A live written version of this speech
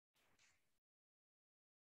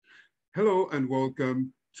Hello and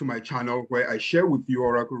welcome to my channel where I share with you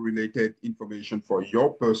Oracle-related information for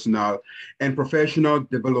your personal and professional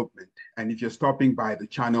development. And if you're stopping by the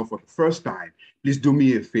channel for the first time, please do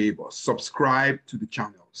me a favor, subscribe to the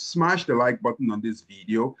channel, smash the like button on this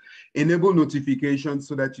video, enable notifications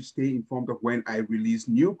so that you stay informed of when I release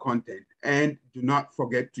new content, and do not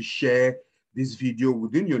forget to share this video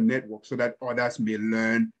within your network so that others may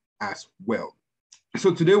learn as well.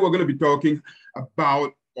 So today we're going to be talking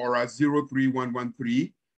about ORA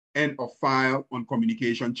 03113, end of file on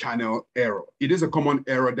communication channel error. It is a common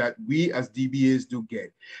error that we as DBAs do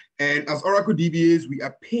get. And as Oracle DBAs, we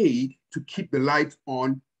are paid to keep the lights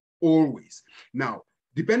on always. Now,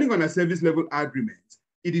 depending on our service level agreements,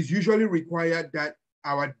 it is usually required that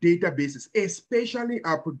our databases, especially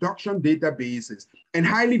our production databases and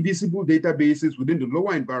highly visible databases within the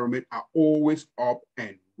lower environment, are always up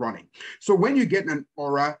and running. So when you get an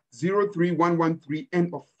ORA 03113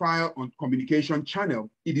 end of file on communication channel,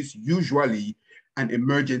 it is usually an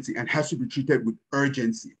emergency and has to be treated with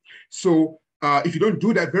urgency. So if you don't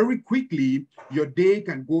do that very quickly, your day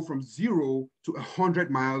can go from 0 to 100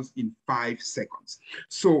 miles in 5 seconds.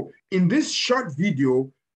 So in this short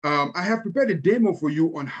video, I have prepared a demo for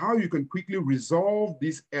you on how you can quickly resolve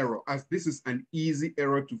this error, as this is an easy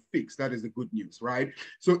error to fix. That is the good news, right?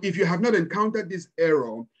 So if you have not encountered this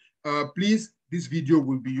error, please, this video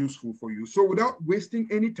will be useful for you. So without wasting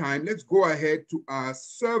any time, let's go ahead to our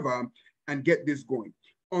server and get this going.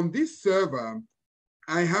 On this server,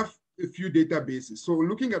 I have a few databases. So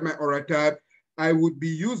looking at my ORA tab, I would be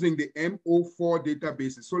using the M04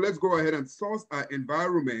 databases. So let's go ahead and source our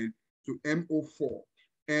environment to M04.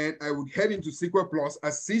 And I would head into SQL Plus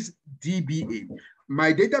as sysdba.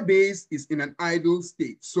 My database is in an idle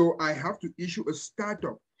state, so I have to issue a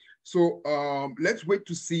startup. So let's wait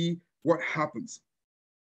to see what happens.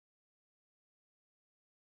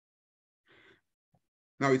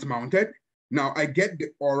 Now it's mounted. Now I get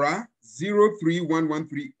the ORA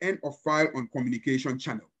 03113 end of file on communication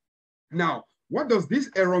channel. Now, what does this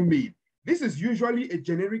error mean? This is usually a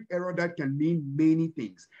generic error that can mean many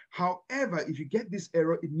things. However, if you get this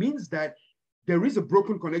error, it means that there is a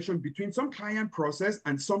broken connection between some client process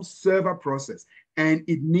and some server process, and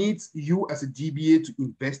it needs you as a DBA to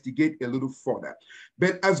investigate a little further.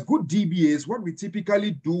 But as good DBAs, what we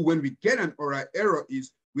typically do when we get an ORA error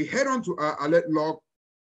is we head on to our alert log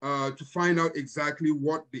to find out exactly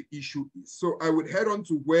what the issue is. So I would head on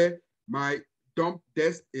to where my dump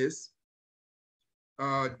desk is,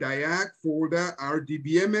 diag folder,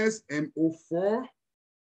 RDBMS, M04,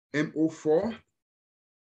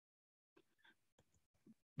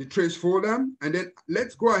 the trace folder, and then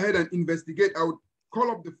let's go ahead and investigate. I would call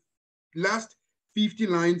up the last 50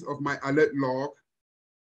 lines of my alert log,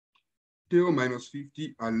 tail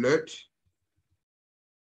 -50 alert.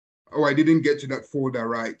 Oh, I didn't get to that folder,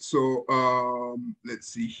 right? So let's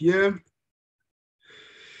see here.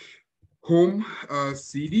 Home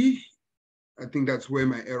CD. I think that's where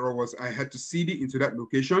my error was. I had to CD into that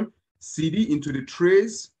location, CD into the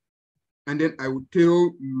trace, and then I would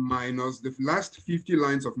tail minus the last 50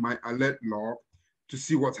 lines of my alert log to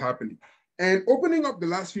see what's happening. And opening up the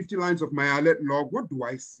last 50 lines of my alert log, what do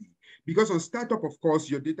I see? Because on startup, of course,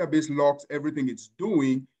 your database logs everything it's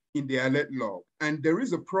doing in the alert log. And there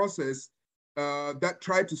is a process that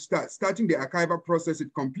tried to starting the archival process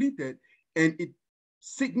it completed, and it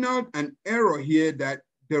signaled an error here that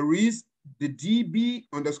there is the DB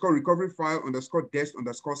underscore recovery file underscore desk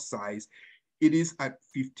underscore size. It is at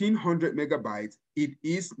 1500 megabytes. It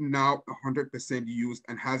is now 100% used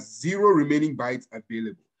and has 0 remaining bytes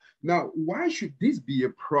available. Now, why should this be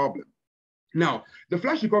a problem? Now, the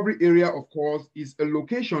flash recovery area, of course, is a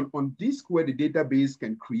location on disk where the database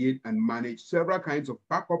can create and manage several kinds of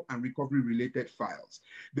backup and recovery related files.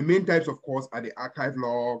 The main types, of course, are the archive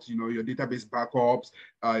logs, your database backups,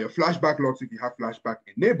 your flashback logs if you have flashback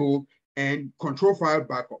enabled, and control file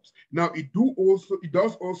backups. Now, it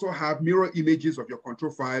does also have mirror images of your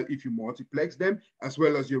control file if you multiplex them, as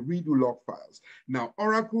well as your redo log files. Now,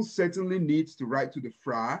 Oracle certainly needs to write to the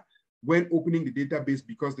FRA when opening the database,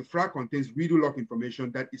 because the FRA contains redo log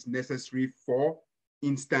information that is necessary for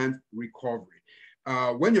instant recovery.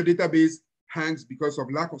 When your database hangs because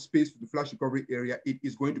of lack of space for the flash recovery area, it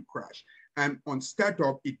is going to crash. And on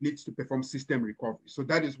startup, it needs to perform system recovery. So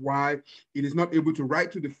that is why it is not able to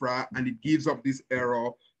write to the FRA, and it gives up this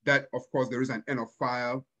error that, of course, there is an end of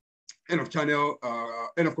file, end of channel,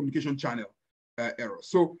 end of communication channel error.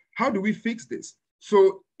 So how do we fix this?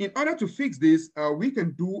 So in order to fix this, we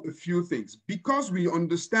can do a few things. Because we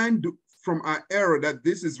understand from our error that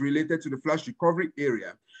this is related to the flash recovery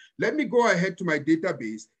area, let me go ahead to my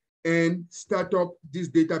database and start up this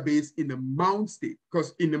database in a mount state,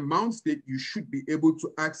 because in a mount state, you should be able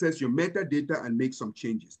to access your metadata and make some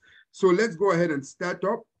changes. So let's go ahead and start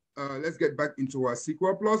up. Let's get back into our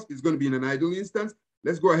SQL Plus. It's going to be in an idle instance.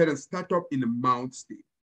 Let's go ahead and start up in a mount state.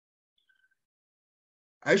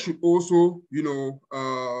 I should also,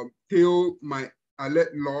 tail my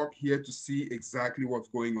alert log here to see exactly what's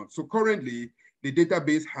going on. So currently, the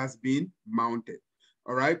database has been mounted.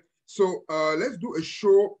 All right. So let's do a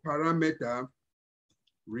show parameter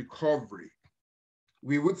recovery.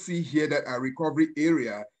 We would see here that our recovery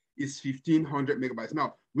area is 1500 megabytes.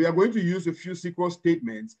 Now, we are going to use a few SQL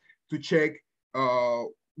statements to check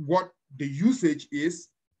what the usage is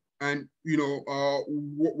and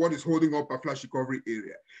what is holding up a flash recovery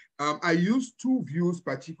area. I use two views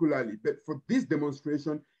particularly, but for this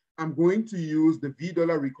demonstration, I'm going to use the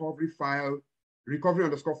 $recovery file,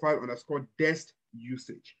 recovery_file_dest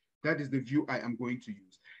usage. That is the view I am going to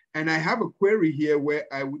use. And I have a query here where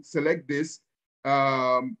I would select this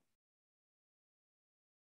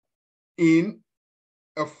in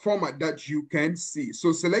a format that you can see.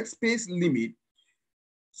 So select space limit,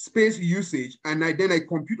 space usage, and then I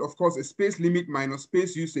compute, of course, a space limit minus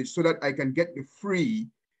space usage so that I can get the free,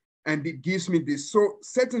 and it gives me this. So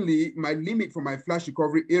certainly my limit for my flash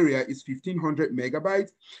recovery area is 1500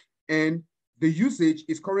 megabytes, and the usage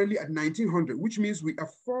is currently at 1900, which means we are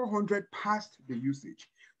 400 past the usage.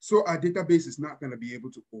 So our database is not going to be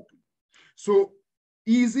able to open. So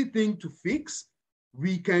easy thing to fix.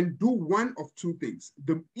 We can do one of two things.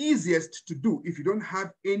 The easiest to do, if you don't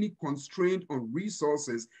have any constraint on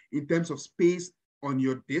resources in terms of space on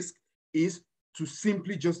your disk, is to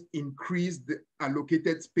simply just increase the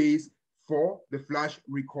allocated space for the flash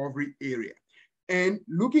recovery area. And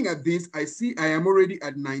looking at this, I see I am already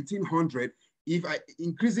at 1900. If I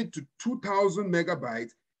increase it to 2000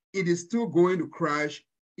 megabytes, it is still going to crash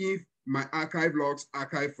if my archive logs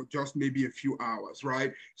archive for just maybe a few hours,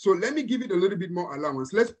 right? So let me give it a little bit more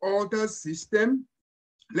allowance. Let's alter system.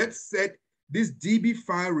 Let's set this DB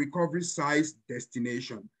file recovery size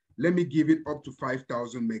destination. Let me give it up to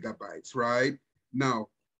 5000 megabytes, right? Now,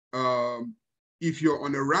 if you're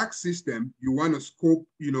on a rack system, you want to scope,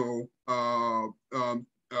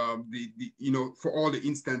 for all the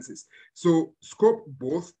instances. So scope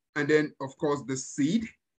both, and then of course the seed,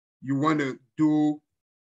 you want to do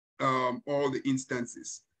all the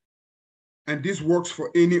instances. And this works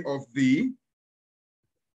for any of the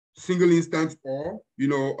single instance or,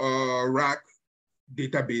 rack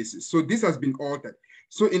databases. So this has been altered.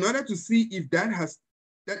 So in order to see if that has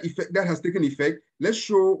taken effect, let's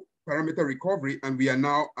show parameter recovery, and we are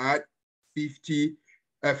now at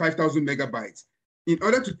 5,000 megabytes. In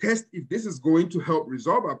order to test if this is going to help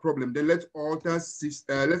resolve our problem, then let's alter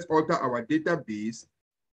our database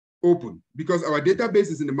open, because our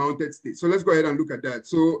database is in the mounted state. So let's go ahead and look at that.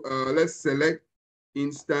 So let's select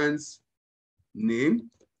instance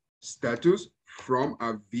name status from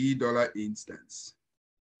our $instance.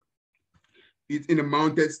 It's in a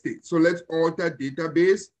mounted state. So let's alter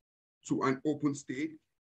database to an open state.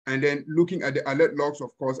 And then looking at the alert logs,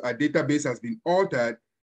 of course, our database has been altered,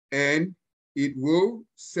 and it will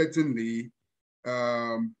certainly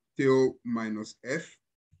tail -F,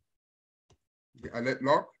 the alert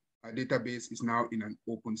log. Our database is now in an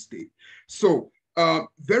open state. So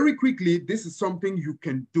very quickly, this is something you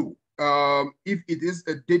can do. If it is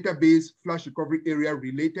a database flash recovery area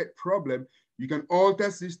related problem, you can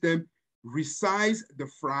alter system, resize the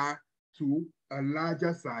FRA to a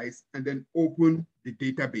larger size, and then open the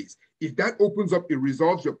database. If that opens up, it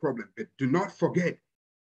resolves your problem. But do not forget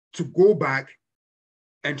to go back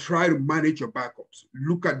and try to manage your backups.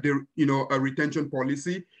 Look at the, a retention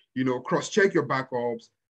policy, cross-check your backups,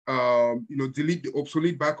 delete the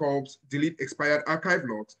obsolete backups, delete expired archive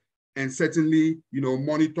logs, and certainly,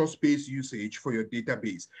 monitor space usage for your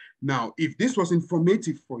database. Now, if this was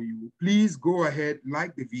informative for you, please go ahead,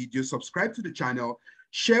 like the video, subscribe to the channel,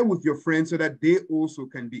 share with your friends so that they also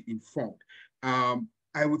can be informed.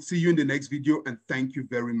 I would see you in the next video, and thank you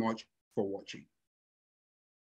very much for watching.